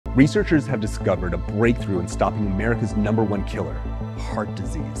Researchers have discovered a breakthrough in stopping America's #1 killer, heart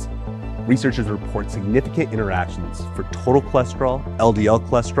disease. Researchers report significant interactions for total cholesterol, LDL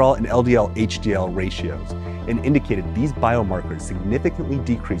cholesterol, and LDL-HDL ratios, and indicated these biomarkers significantly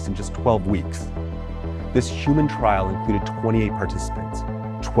decreased in just 12 weeks. This human trial included 28 participants,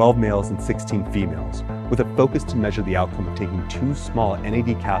 12 males and 16 females, with a focus to measure the outcome of taking 2 small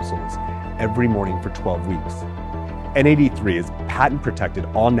NAD capsules every morning for 12 weeks. NAD3 is a patent-protected,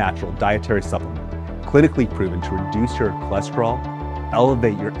 all-natural dietary supplement, clinically proven to reduce your cholesterol,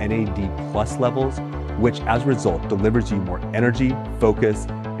 elevate your NAD+ levels, which as a result delivers you more energy, focus,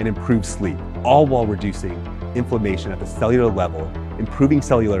 and improved sleep, all while reducing inflammation at the cellular level, improving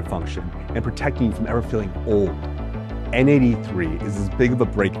cellular function, and protecting you from ever feeling old. NAD3 is as big of a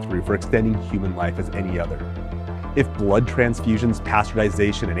breakthrough for extending human life as any other. If blood transfusions,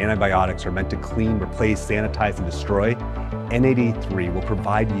 pasteurization, and antibiotics are meant to clean, replace, sanitize, and destroy, NAD3 will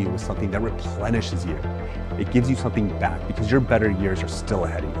provide you with something that replenishes you. It gives you something back because your better years are still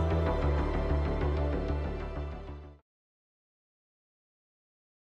ahead of you.